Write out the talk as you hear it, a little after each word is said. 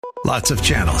Lots of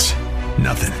channels,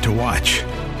 nothing to watch,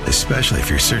 especially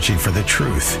if you're searching for the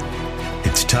truth.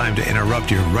 It's time to interrupt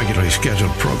your regularly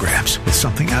scheduled programs with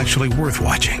something actually worth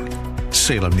watching.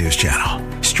 Salem News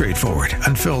Channel. Straightforward,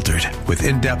 unfiltered, with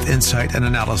in-depth insight and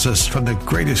analysis from the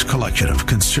greatest collection of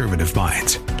conservative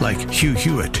minds like Hugh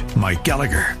Hewitt, Mike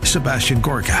Gallagher, Sebastian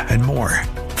Gorka, and more.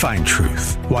 Find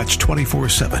truth. Watch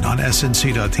 24/7 on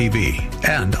snc.tv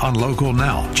and on Local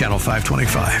Now, Channel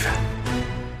 525.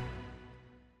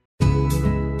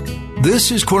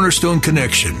 This is Cornerstone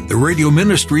Connection, the radio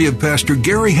ministry of Pastor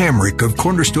Gary Hamrick of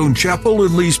Cornerstone Chapel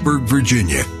in Leesburg,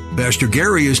 Virginia. Pastor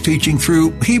Gary is teaching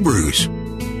through Hebrews.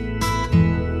 Real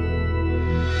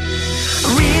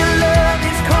love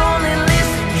is calling,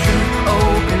 listen, truth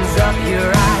opens up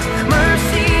your eyes.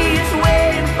 Mercy is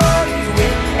waiting for you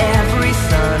with every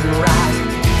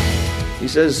sunrise. He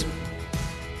says,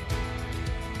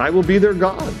 I will be their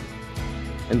God,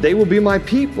 and they will be my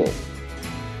people.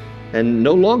 And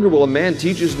no longer will a man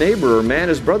teach his neighbor or a man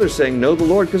his brother, saying, know the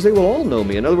Lord, because they will all know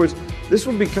me. In other words, this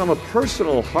will become a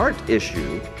personal heart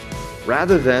issue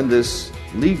rather than this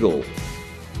legal,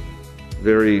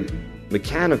 very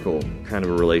mechanical kind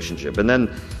of a relationship. And then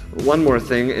one more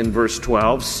thing in verse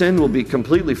 12, sin will be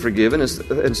completely forgiven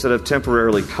instead of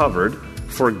temporarily covered,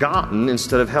 forgotten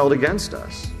instead of held against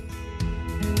us.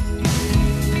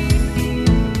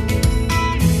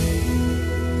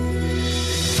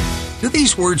 Do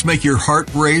these words make your heart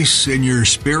race and your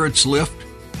spirits lift?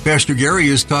 Pastor Gary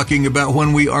is talking about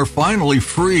when we are finally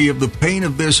free of the pain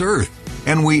of this earth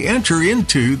and we enter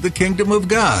into the kingdom of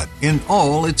God in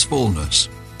all its fullness.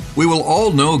 We will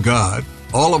all know God.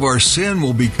 All of our sin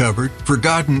will be covered,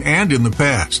 forgotten, and in the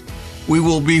past. We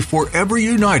will be forever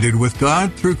united with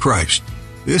God through Christ.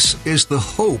 This is the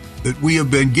hope that we have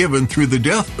been given through the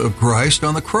death of Christ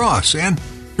on the cross and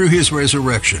through his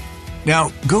resurrection.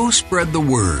 Now, go spread the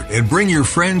word and bring your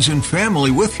friends and family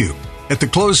with you. At the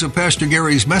close of Pastor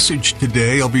Gary's message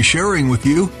today, I'll be sharing with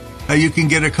you how you can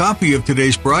get a copy of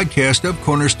today's broadcast of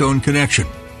Cornerstone Connection.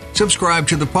 Subscribe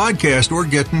to the podcast or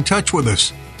get in touch with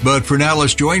us. But for now,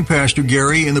 let's join Pastor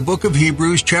Gary in the book of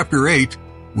Hebrews, chapter 8,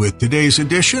 with today's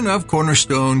edition of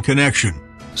Cornerstone Connection.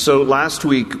 So last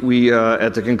week, we,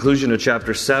 at the conclusion of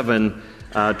chapter 7,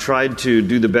 tried to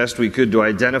do the best we could to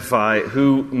identify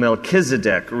who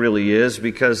Melchizedek really is,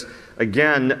 because,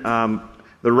 again,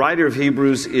 the writer of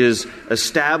Hebrews is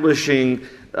establishing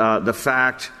the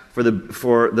fact for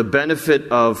the benefit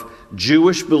of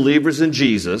Jewish believers in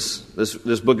Jesus.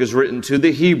 This book is written to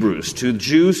the Hebrews, to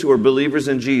Jews who are believers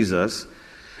in Jesus,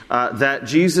 that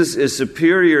Jesus is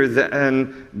superior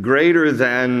than, greater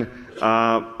than,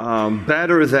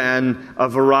 better than a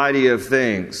variety of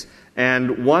things.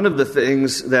 And one of the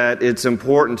things that it's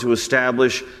important to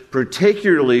establish,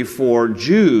 particularly for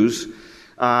Jews,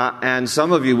 and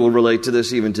some of you will relate to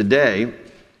this even today,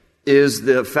 is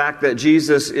the fact that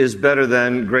Jesus is better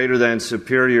than, greater than,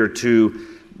 superior to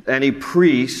any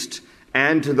priest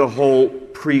and to the whole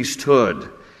priesthood.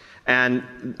 And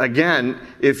again,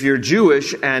 if you're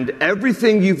Jewish and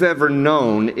everything you've ever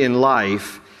known in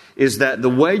life is that the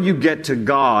way you get to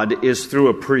God is through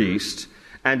a priest,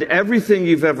 and everything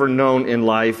you've ever known in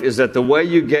life is that the way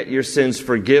you get your sins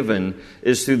forgiven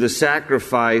is through the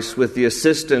sacrifice with the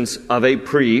assistance of a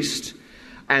priest.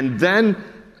 And then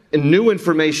new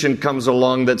information comes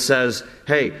along that says,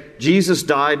 hey, Jesus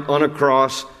died on a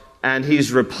cross and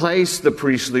he's replaced the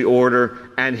priestly order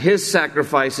and his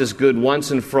sacrifice is good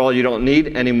once and for all. You don't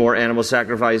need any more animal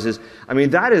sacrifices. I mean,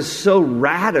 that is so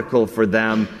radical for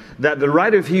them that the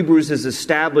writer of Hebrews is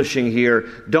establishing here.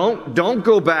 Don't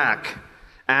go back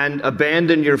and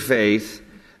abandon your faith.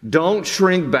 Don't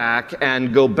shrink back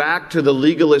and go back to the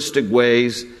legalistic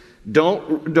ways.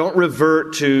 Don't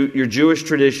revert to your Jewish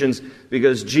traditions,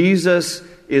 because Jesus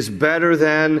is better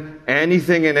than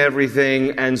anything and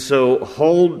everything. And so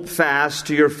hold fast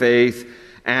to your faith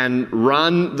and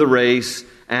run the race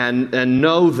and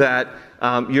know that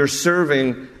you're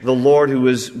serving the Lord who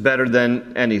is better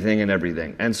than anything and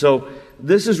everything. And so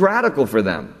this is radical for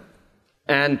them.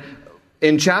 And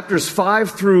in chapters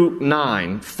 5 through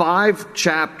 9, 5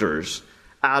 chapters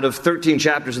out of 13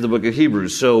 chapters of the book of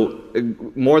Hebrews, so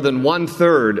more than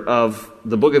 1/3 of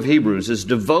the book of Hebrews is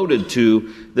devoted to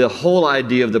the whole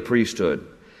idea of the priesthood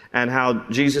and how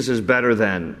Jesus is better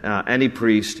than any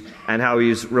priest and how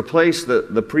he's replaced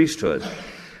the priesthood.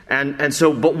 And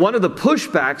so, but one of the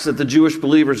pushbacks that the Jewish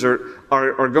believers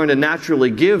are going to naturally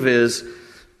give is,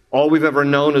 all we've ever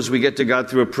known is we get to God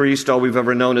through a priest. All we've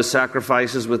ever known is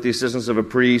sacrifices with the assistance of a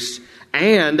priest.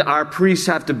 And our priests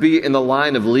have to be in the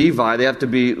line of Levi. They have to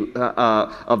be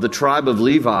of the tribe of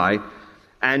Levi.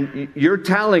 And you're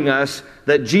telling us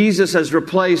that Jesus has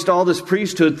replaced all this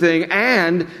priesthood thing,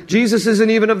 and Jesus isn't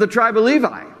even of the tribe of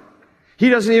Levi. He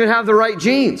doesn't even have the right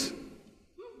genes.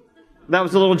 That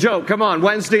was a little joke. Come on,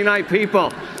 Wednesday night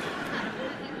people.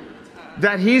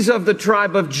 That he's of the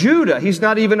tribe of Judah. He's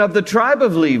not even of the tribe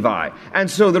of Levi. And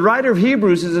so the writer of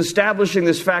Hebrews is establishing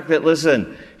this fact that,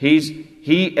 listen,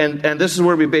 and this is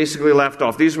where we basically left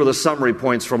off. These were the summary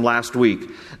points from last week.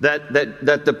 That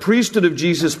the priesthood of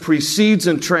Jesus precedes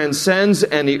and transcends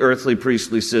any earthly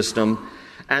priestly system,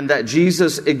 and that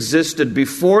Jesus existed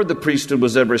before the priesthood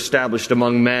was ever established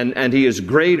among men, and he is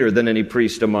greater than any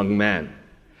priest among men.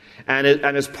 And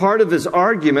as part of his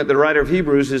argument, the writer of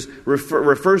Hebrews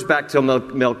refers back to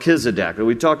Melchizedek.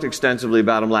 We talked extensively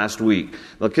about him last week.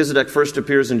 Melchizedek first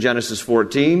appears in Genesis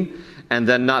 14, and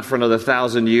then not for another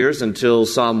 1,000 years until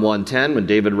Psalm 110, when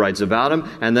David writes about him,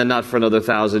 and then not for another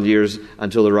 1,000 years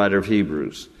until the writer of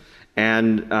Hebrews.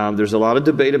 And there's a lot of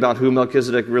debate about who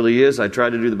Melchizedek really is. I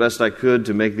tried to do the best I could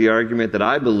to make the argument that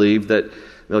I believe that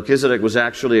Melchizedek was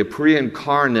actually a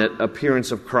pre-incarnate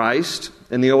appearance of Christ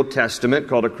in the Old Testament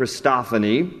called a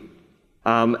Christophany.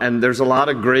 And there's a lot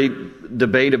of great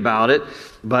debate about it.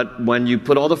 But when you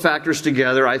put all the factors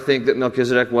together, I think that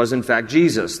Melchizedek was in fact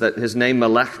Jesus. That his name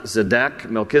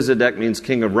Melchizedek means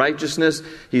king of righteousness.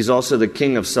 He's also the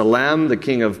king of Salem, the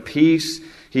king of peace.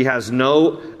 He has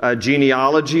no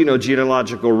genealogy, no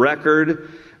genealogical record.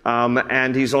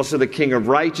 And he's also the king of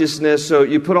righteousness. So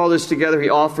you put all this together, he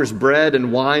offers bread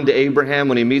and wine to Abraham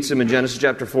when he meets him in Genesis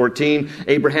chapter 14.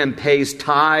 Abraham pays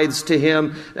tithes to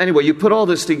him. Anyway, you put all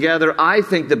this together. I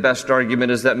think the best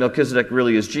argument is that Melchizedek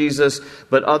really is Jesus,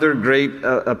 but other great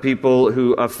people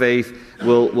who of faith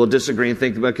will disagree and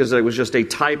think that Melchizedek was just a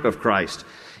type of Christ.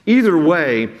 Either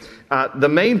way, the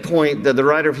main point that the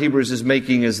writer of Hebrews is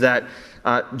making is that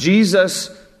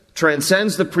Jesus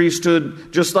transcends the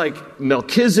priesthood, just like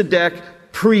Melchizedek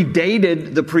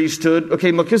predated the priesthood.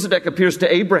 Okay, Melchizedek appears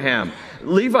to Abraham.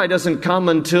 Levi doesn't come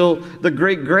until the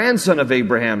great-grandson of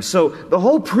Abraham. So the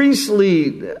whole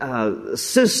priestly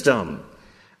system,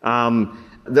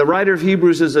 the writer of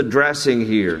Hebrews is addressing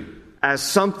here as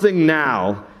something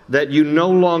now that you no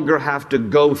longer have to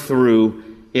go through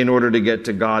in order to get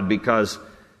to God, because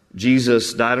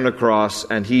Jesus died on a cross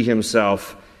and he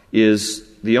himself is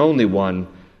the only one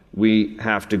we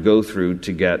have to go through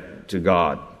to get to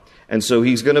God. And so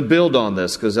he's going to build on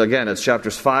this, because again, it's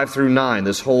chapters 5 through 9,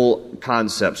 this whole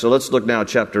concept. So let's look now at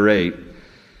chapter 8.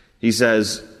 He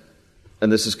says,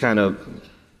 and this is kind of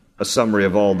a summary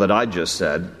of all that I just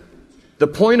said, the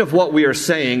point of what we are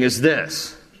saying is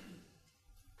this,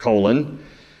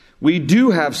 we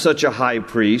do have such a high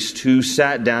priest who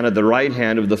sat down at the right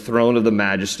hand of the throne of the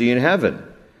majesty in heaven,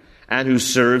 and who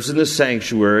serves in the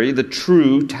sanctuary, the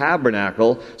true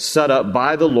tabernacle set up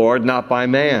by the Lord, not by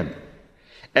man.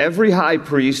 Every high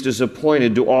priest is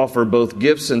appointed to offer both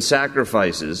gifts and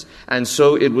sacrifices, and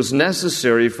so it was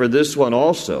necessary for this one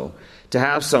also to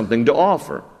have something to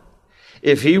offer.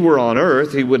 If he were on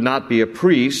earth, he would not be a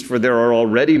priest, for there are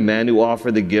already men who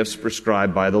offer the gifts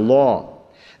prescribed by the law.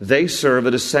 They serve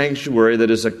at a sanctuary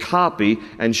that is a copy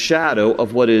and shadow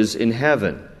of what is in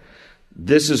heaven.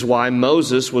 This is why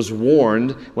Moses was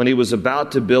warned when he was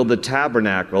about to build the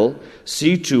tabernacle,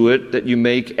 see to it that you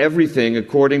make everything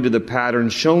according to the pattern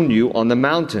shown you on the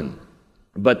mountain.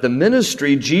 But the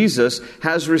ministry Jesus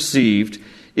has received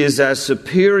is as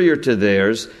superior to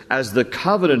theirs as the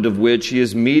covenant of which he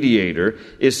is mediator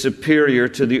is superior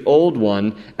to the old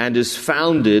one and is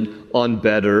founded on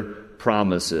better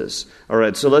promises. All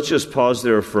right, so let's just pause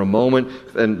there for a moment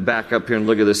and back up here and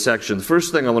look at this section. The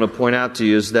first thing I want to point out to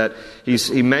you is that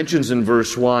he mentions in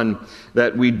verse 1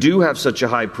 that we do have such a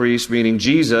high priest, meaning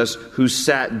Jesus, who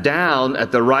sat down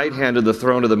at the right hand of the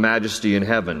throne of the majesty in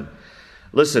heaven.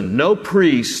 Listen, no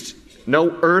priest,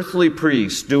 no earthly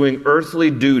priest doing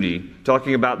earthly duty,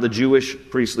 talking about the Jewish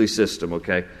priestly system,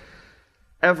 okay,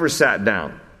 ever sat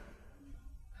down.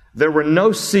 There were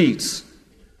no seats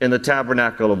in the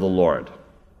tabernacle of the Lord.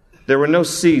 There were no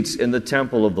seats in the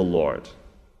temple of the Lord,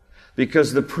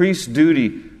 because the priest's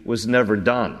duty was never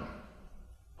done.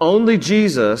 Only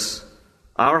Jesus,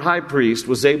 our high priest,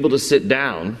 was able to sit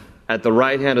down at the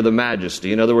right hand of the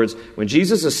majesty. In other words, when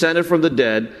Jesus ascended from the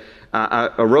dead,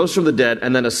 arose from the dead,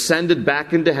 and then ascended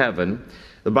back into heaven,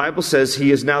 the Bible says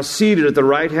he is now seated at the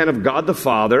right hand of God the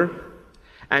Father,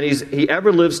 and he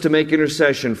ever lives to make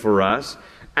intercession for us.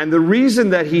 And the reason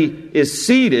that he is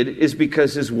seated is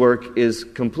because his work is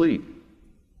complete.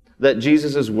 That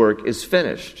Jesus' work is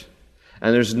finished.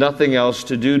 And there's nothing else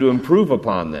to do to improve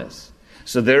upon this.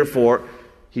 So therefore,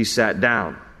 he sat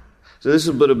down. So this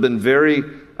would have been very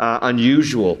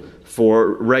unusual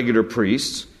for regular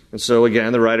priests. And so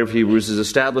again, the writer of Hebrews is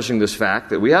establishing this fact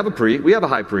that we have a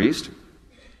high priest.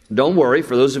 Don't worry,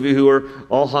 for those of you who are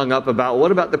all hung up about,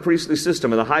 what about the priestly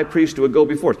system and the high priest who would go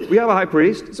before us? We have a high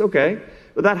priest, it's okay.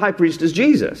 But that high priest is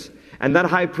Jesus. And that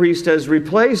high priest has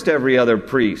replaced every other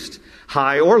priest,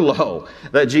 high or low.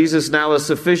 That Jesus now is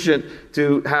sufficient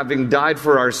to, having died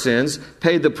for our sins,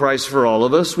 paid the price for all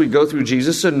of us. We go through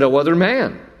Jesus and no other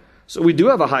man. So we do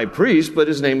have a high priest, but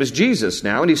his name is Jesus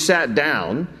now. And he sat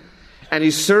down and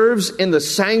he serves in the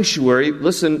sanctuary.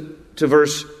 Listen to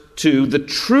verse 2, the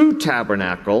true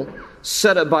tabernacle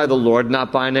set up by the Lord,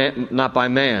 not by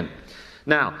man.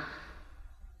 Now,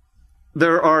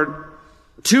 there are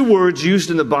two words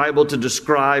used in the Bible to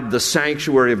describe the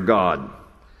sanctuary of God.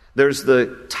 There's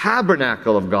the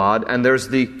tabernacle of God and there's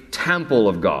the temple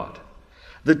of God.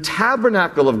 The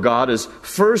tabernacle of God is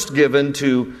first given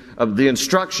to the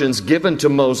instructions given to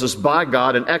Moses by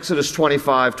God in Exodus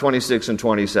 25, 26, and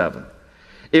 27.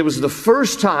 It was the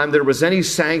first time there was any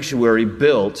sanctuary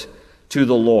built to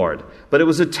the Lord, but it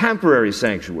was a temporary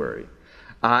sanctuary.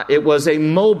 It was a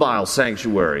mobile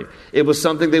sanctuary. It was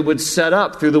something they would set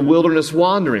up through the wilderness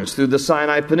wanderings, through the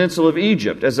Sinai Peninsula of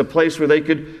Egypt, as a place where they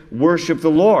could worship the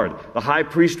Lord. The high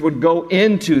priest would go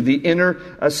into the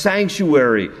inner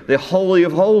sanctuary, the Holy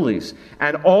of Holies.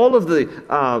 And all of the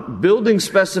building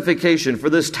specification for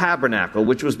this tabernacle,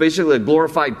 which was basically a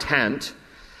glorified tent,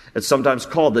 it's sometimes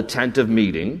called the tent of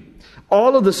meeting.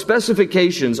 All of the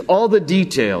specifications, all the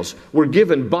details were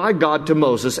given by God to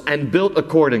Moses and built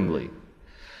accordingly.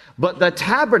 But the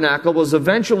tabernacle was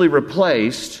eventually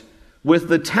replaced with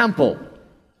the temple.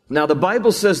 Now, the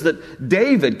Bible says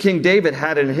that King David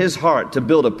had in his heart to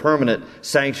build a permanent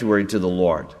sanctuary to the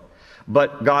Lord.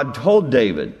 But God told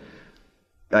David,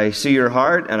 I see your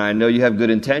heart and I know you have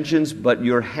good intentions, but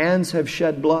your hands have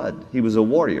shed blood. He was a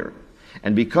warrior.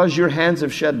 And because your hands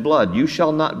have shed blood, you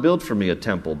shall not build for me a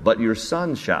temple, but your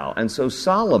son shall. And so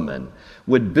Solomon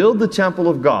would build the temple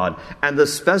of God, and the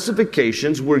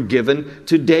specifications were given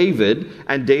to David,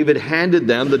 and David handed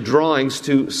them the drawings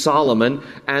to Solomon,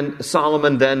 and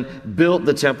Solomon then built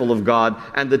the temple of God.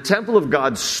 And the temple of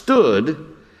God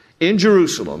stood in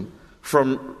Jerusalem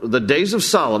from the days of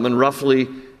Solomon, roughly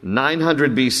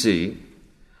 900 BC,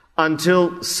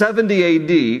 until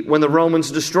 70 AD, when the Romans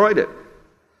destroyed it.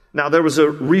 Now, there was a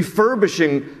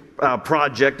refurbishing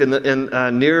project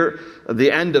near the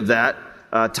end of that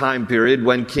time period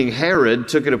when King Herod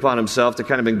took it upon himself to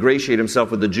kind of ingratiate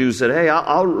himself with the Jews, said, hey,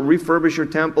 I'll refurbish your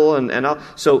temple.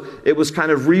 So it was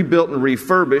kind of rebuilt and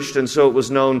refurbished, and so it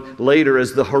was known later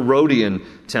as the Herodian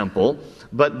temple.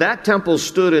 But that temple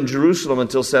stood in Jerusalem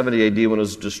until 70 AD when it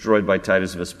was destroyed by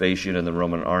Titus Vespasian and the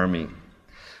Roman army.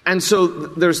 And so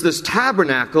there's this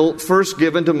tabernacle first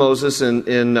given to Moses in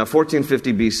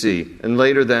 1450 BC, and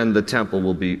later then the temple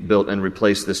will be built and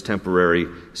replace this temporary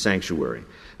sanctuary.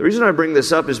 The reason I bring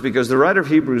this up is because the writer of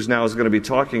Hebrews now is going to be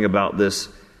talking about this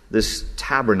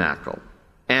tabernacle.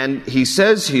 And he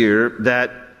says here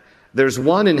that there's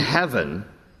one in heaven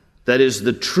that is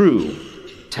the true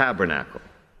tabernacle.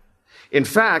 In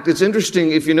fact, it's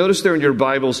interesting, if you notice there in your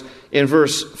Bibles, in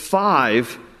verse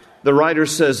 5, the writer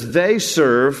says they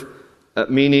serve,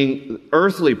 meaning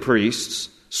earthly priests,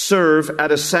 serve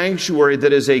at a sanctuary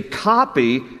that is a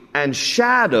copy and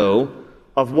shadow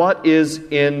of what is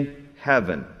in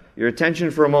heaven. Your attention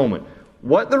for a moment.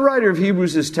 What the writer of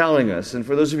Hebrews is telling us, and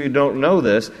for those of you who don't know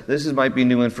this might be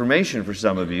new information for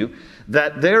some of you,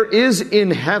 that there is in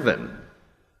heaven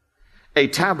a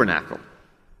tabernacle,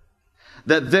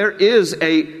 that there is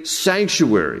a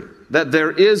sanctuary, that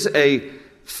there is a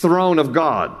throne of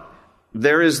God.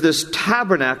 There is this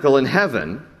tabernacle in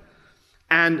heaven,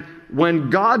 and when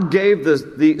God gave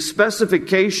the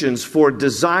specifications for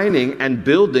designing and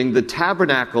building the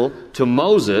tabernacle to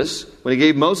Moses, when he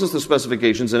gave Moses the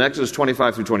specifications in Exodus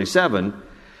 25 through 27,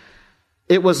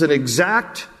 it was an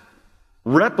exact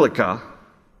replica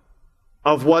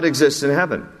of what exists in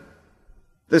heaven.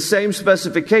 The same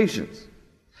specifications.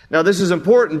 Now, this is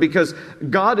important because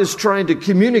God is trying to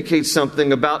communicate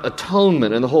something about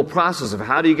atonement and the whole process of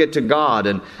how do you get to God.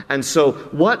 And so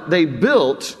what they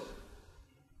built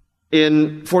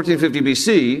in 1450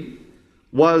 BC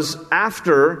was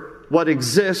after what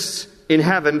exists in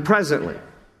heaven presently.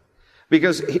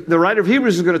 Because the writer of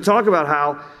Hebrews is going to talk about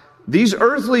how these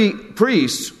earthly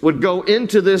priests would go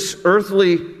into this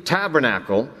earthly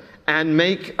tabernacle and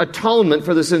make atonement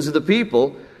for the sins of the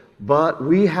people. But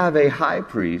we have a high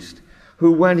priest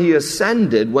who, when he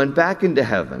ascended, went back into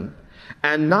heaven,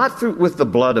 and not with the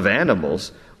blood of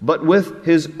animals, but with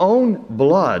his own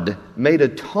blood made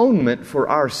atonement for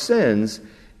our sins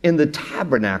in the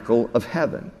tabernacle of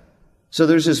heaven. So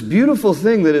there's this beautiful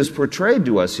thing that is portrayed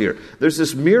to us here. There's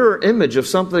this mirror image of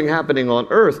something happening on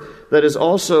earth that is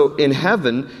also in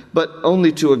heaven, but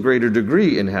only to a greater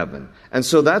degree in heaven. And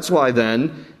so that's why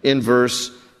then, in verse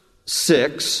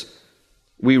 6,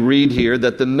 we read here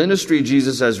that the ministry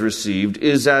Jesus has received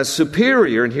is as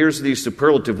superior, and here's these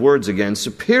superlative words again,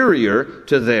 superior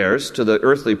to theirs, to the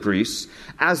earthly priests,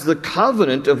 as the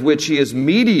covenant of which he is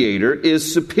mediator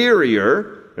is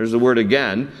superior, there's the word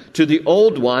again, to the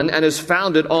old one, and is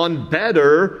founded on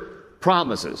better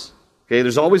promises. Okay,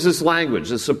 there's always this language,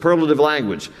 this superlative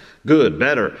language. Good,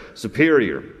 better,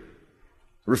 superior.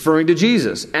 Referring to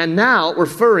Jesus. And now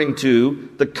referring to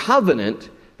the covenant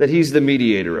that he's the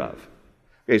mediator of.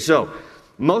 Okay, so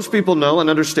most people know and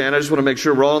understand, I just want to make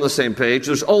sure we're all on the same page.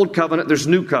 There's Old Covenant, there's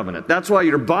New Covenant. That's why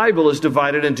your Bible is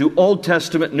divided into Old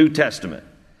Testament, New Testament.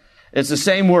 It's the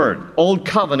same word, Old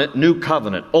Covenant, New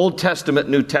Covenant, Old Testament,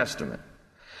 New Testament.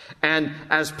 And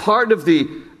as part of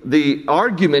the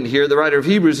argument here, the writer of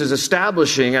Hebrews is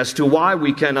establishing as to why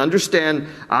we can understand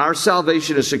our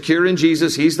salvation is secure in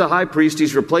Jesus. He's the high priest.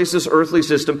 He's replaced this earthly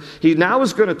system. He now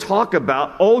is going to talk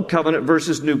about Old Covenant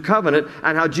versus New Covenant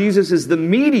and how Jesus is the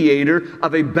mediator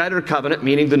of a better covenant,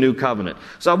 meaning the New Covenant.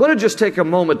 So I want to just take a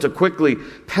moment to quickly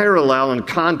parallel and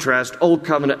contrast Old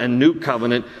Covenant and New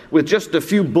Covenant with just a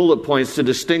few bullet points to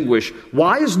distinguish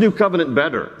why is New Covenant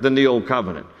better than the Old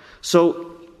Covenant. So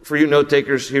for you note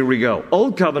takers, here we go.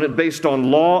 Old Covenant based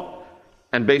on law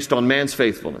and based on man's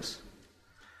faithfulness.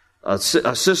 A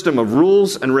system of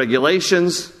rules and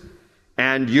regulations,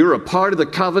 and you're a part of the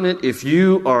covenant if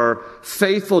you are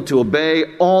faithful to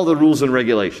obey all the rules and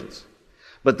regulations.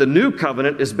 But the New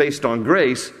Covenant is based on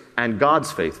grace and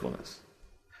God's faithfulness.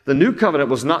 The New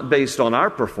Covenant was not based on our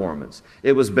performance.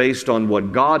 It was based on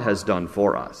what God has done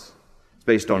for us. It's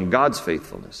based on God's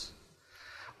faithfulness.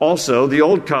 Also, the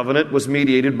Old Covenant was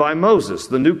mediated by Moses.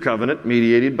 The New Covenant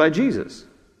mediated by Jesus.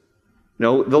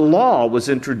 No, the law was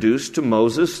introduced to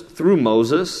Moses through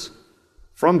Moses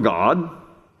from God.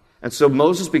 And so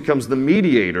Moses becomes the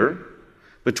mediator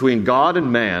between God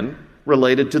and man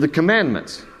related to the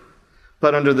commandments.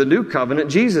 But under the New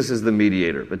Covenant, Jesus is the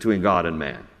mediator between God and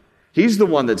man. He's the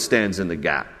one that stands in the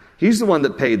gap. He's the one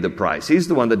that paid the price. He's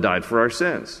the one that died for our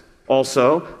sins.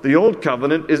 Also, the Old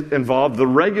Covenant involved the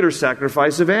regular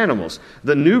sacrifice of animals.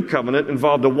 The New Covenant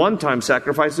involved a one-time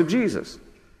sacrifice of Jesus.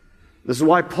 This is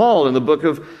why Paul in the book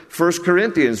of 1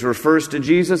 Corinthians refers to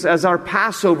Jesus as our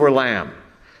Passover lamb.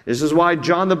 This is why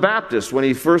John the Baptist, when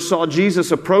he first saw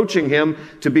Jesus approaching him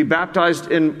to be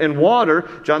baptized in water,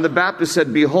 John the Baptist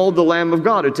said, "Behold the Lamb of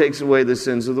God who takes away the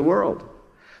sins of the world."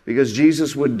 Because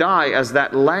Jesus would die as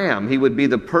that lamb. He would be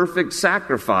the perfect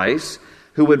sacrifice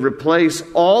who would replace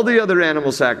all the other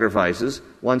animal sacrifices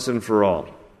once and for all.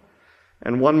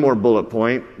 And one more bullet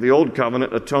point. The Old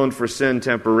Covenant atoned for sin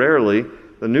temporarily.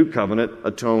 The New Covenant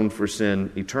atoned for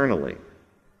sin eternally.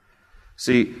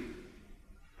 See,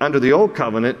 under the Old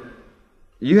Covenant,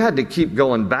 you had to keep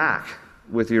going back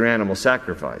with your animal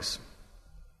sacrifice.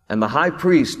 And the high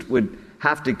priest would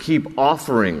have to keep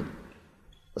offering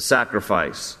a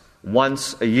sacrifice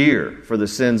once a year for the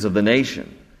sins of the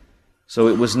nation. So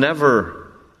it was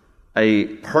never a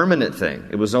permanent thing.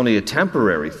 It was only a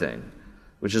temporary thing,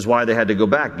 which is why they had to go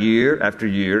back year after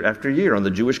year after year. On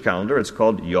the Jewish calendar, it's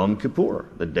called Yom Kippur,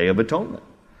 the Day of Atonement.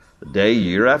 The day,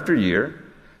 year after year,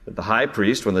 that the high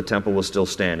priest, when the temple was still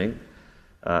standing,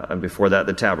 and before that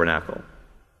the tabernacle,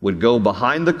 would go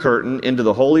behind the curtain into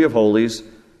the Holy of Holies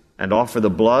and offer the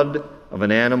blood of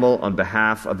an animal on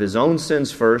behalf of his own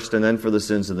sins first, and then for the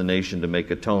sins of the nation to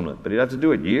make atonement. But he'd have to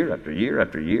do it year after year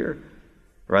after year.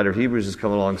 The writer of Hebrews is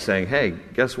coming along saying, hey,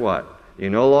 guess what? You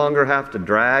no longer have to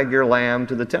drag your lamb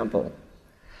to the temple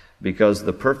because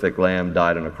the perfect lamb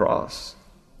died on a cross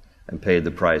and paid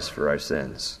the price for our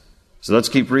sins. So let's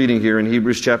keep reading here in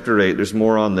Hebrews chapter 8. There's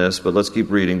more on this, but let's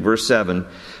keep reading. Verse 7.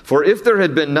 For if there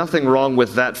had been nothing wrong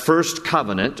with that first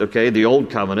covenant, okay, the old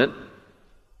covenant,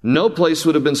 no place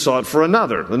would have been sought for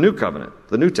another, the new covenant,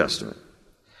 the New Testament.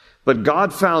 But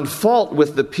God found fault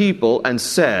with the people and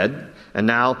said, and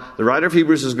now the writer of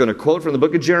Hebrews is going to quote from the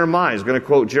book of Jeremiah. He's going to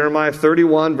quote Jeremiah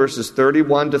 31, verses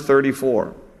 31 to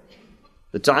 34.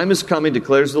 The time is coming,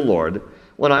 declares the Lord,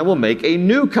 when I will make a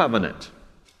new covenant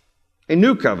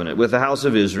with the house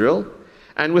of Israel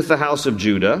and with the house of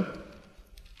Judah.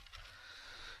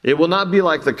 It will not be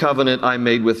like the covenant I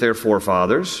made with their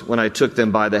forefathers when I took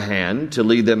them by the hand to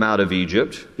lead them out of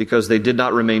Egypt, because they did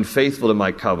not remain faithful to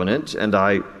my covenant, and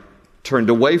I turned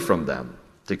away from them,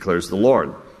 declares the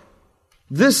Lord.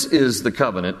 This is the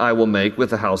covenant I will make with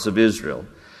the house of Israel.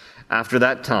 After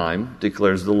that time,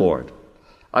 declares the Lord,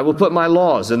 I will put my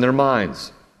laws in their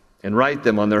minds and write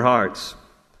them on their hearts.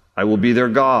 I will be their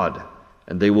God,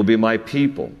 and they will be my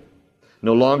people.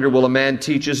 No longer will a man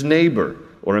teach his neighbor,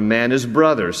 or a man his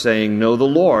brother, saying, Know the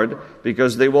Lord,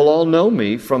 because they will all know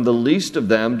me, from the least of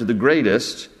them to the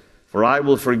greatest, for I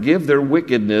will forgive their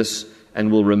wickedness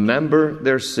and will remember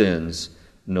their sins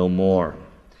no more.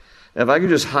 Now, if I could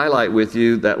just highlight with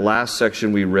you that last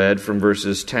section we read from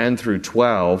verses 10 through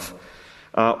 12,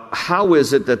 how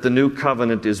is it that the new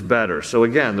covenant is better? So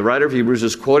again, the writer of Hebrews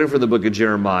is quoting from the book of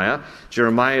Jeremiah.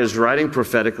 Jeremiah is writing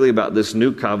prophetically about this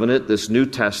new covenant, this New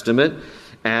Testament,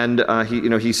 and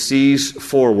he sees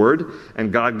forward,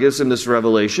 and God gives him this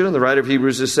revelation. And the writer of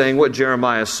Hebrews is saying what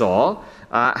Jeremiah saw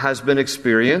has been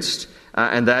experienced,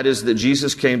 and that is that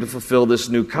Jesus came to fulfill this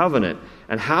new covenant.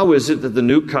 And how is it that the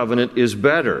new covenant is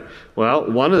better? Well,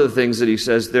 one of the things that he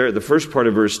says there, the first part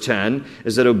of verse 10,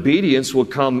 is that obedience will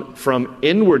come from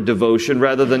inward devotion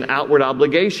rather than outward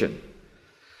obligation.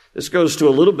 This goes to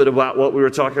a little bit about what we were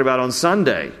talking about on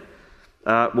Sunday.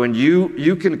 When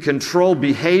you can control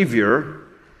behavior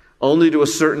only to a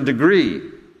certain degree.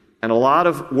 And a lot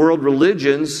of world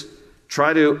religions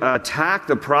try to attack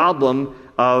the problem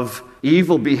of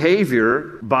evil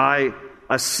behavior by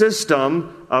a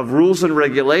system of rules and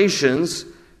regulations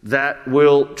that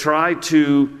will try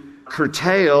to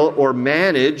curtail or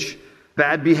manage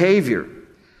bad behavior.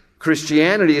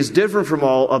 Christianity is different from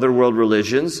all other world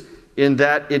religions in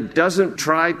that it doesn't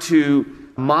try to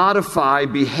modify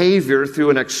behavior through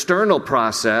an external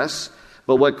process,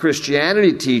 but what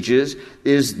Christianity teaches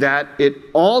is that it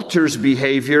alters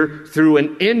behavior through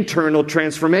an internal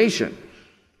transformation.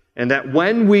 And that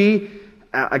when we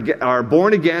are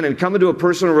born again and come into a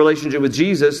personal relationship with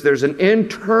Jesus, there's an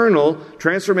internal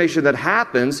transformation that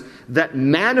happens that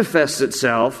manifests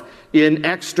itself in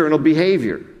external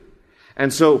behavior.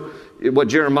 And so what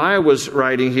Jeremiah was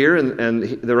writing here, and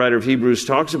the writer of Hebrews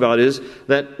talks about, is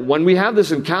that when we have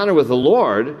this encounter with the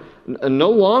Lord, no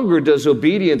longer does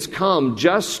obedience come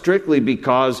just strictly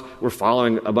because we're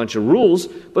following a bunch of rules,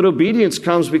 but obedience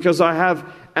comes because I have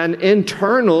an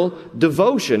internal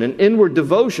devotion, an inward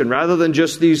devotion, rather than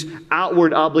just these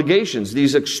outward obligations,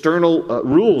 these external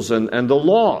rules and the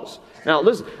laws. Now,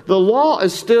 listen, the law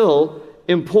is still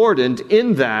important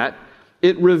in that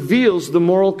it reveals the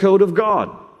moral code of God.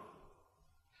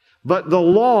 But the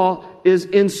law is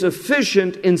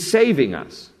insufficient in saving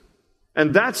us.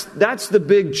 And that's the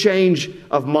big change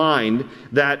of mind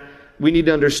that we need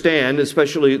to understand,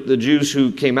 especially the Jews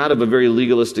who came out of a very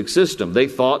legalistic system. They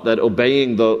thought that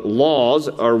obeying the laws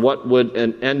are what would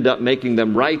end up making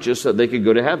them righteous so that they could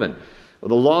go to heaven. Well,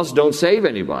 the laws don't save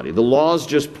anybody. The laws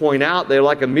just point out, they're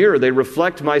like a mirror. They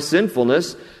reflect my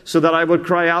sinfulness so that I would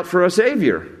cry out for a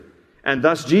Savior. And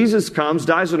thus Jesus comes,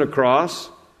 dies on a cross,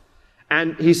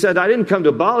 and he said, I didn't come to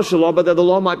abolish the law, but that the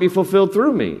law might be fulfilled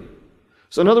through me.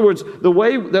 So in other words, the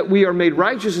way that we are made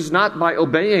righteous is not by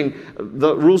obeying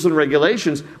the rules and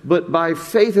regulations, but by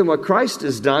faith in what Christ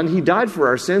has done. He died for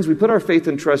our sins. We put our faith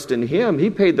and trust in Him. He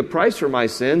paid the price for my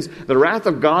sins. The wrath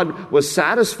of God was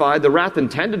satisfied, the wrath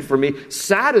intended for me,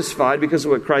 satisfied because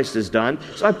of what Christ has done.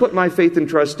 So I put my faith and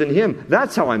trust in Him.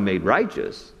 That's how I'm made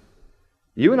righteous.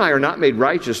 You and I are not made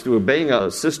righteous through obeying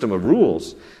a system of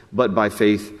rules, but by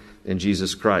faith in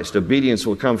Jesus Christ. Obedience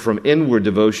will come from inward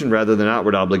devotion rather than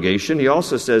outward obligation. He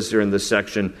also says here in this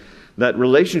section that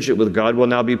relationship with God will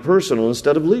now be personal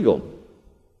instead of legal.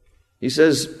 He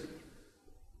says,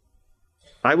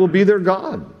 I will be their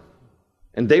God,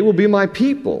 and they will be my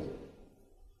people.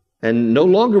 And no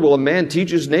longer will a man teach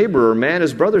his neighbor or a man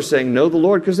his brother, saying, Know the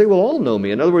Lord, because they will all know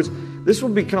me. In other words, this will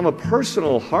become a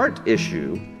personal heart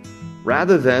issue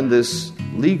rather than this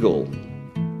legal,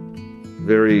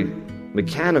 very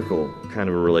mechanical kind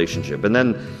of a relationship. And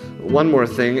then one more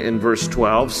thing in verse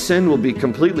 12, sin will be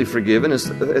completely forgiven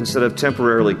instead of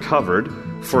temporarily covered,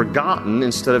 forgotten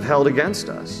instead of held against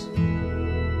us.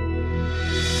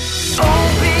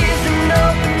 Jump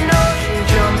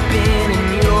in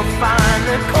and you'll find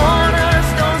the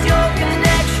cornerstone's your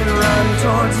connection. Run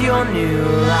towards your new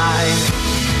life.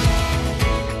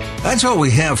 That's all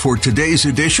we have for today's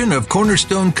edition of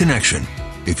Cornerstone Connection.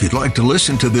 If you'd like to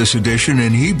listen to this edition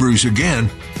in Hebrews again,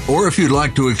 or if you'd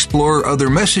like to explore other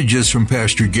messages from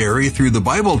Pastor Gary through the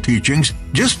Bible teachings,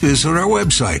 just visit our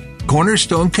website,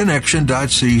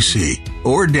 cornerstoneconnection.cc,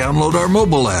 or download our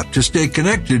mobile app to stay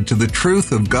connected to the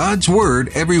truth of God's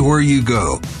Word everywhere you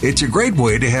go. It's a great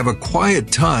way to have a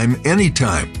quiet time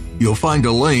anytime. You'll find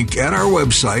a link at our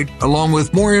website, along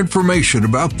with more information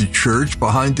about the church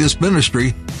behind this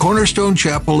ministry, Cornerstone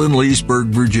Chapel in Leesburg,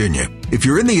 Virginia. If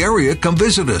you're in the area, come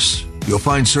visit us. You'll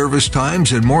find service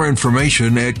times and more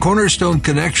information at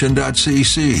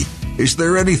cornerstoneconnection.cc. Is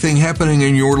there anything happening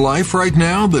in your life right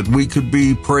now that we could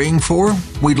be praying for?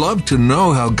 We'd love to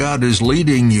know how God is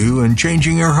leading you and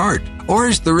changing your heart. Or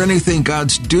is there anything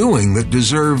God's doing that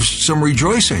deserves some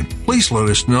rejoicing? Please let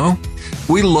us know.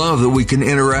 We love that we can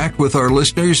interact with our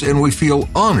listeners, and we feel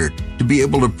honored to be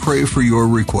able to pray for your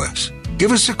requests.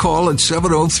 Give us a call at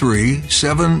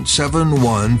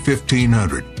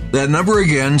 703-771-1500. That number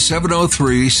again,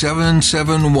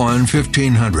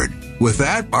 703-771-1500. With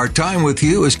that, our time with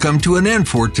you has come to an end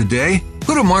for today.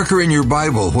 Put a marker in your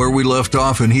Bible where we left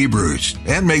off in Hebrews,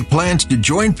 and make plans to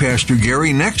join Pastor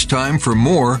Gary next time for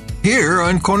more here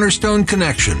on Cornerstone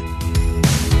Connection.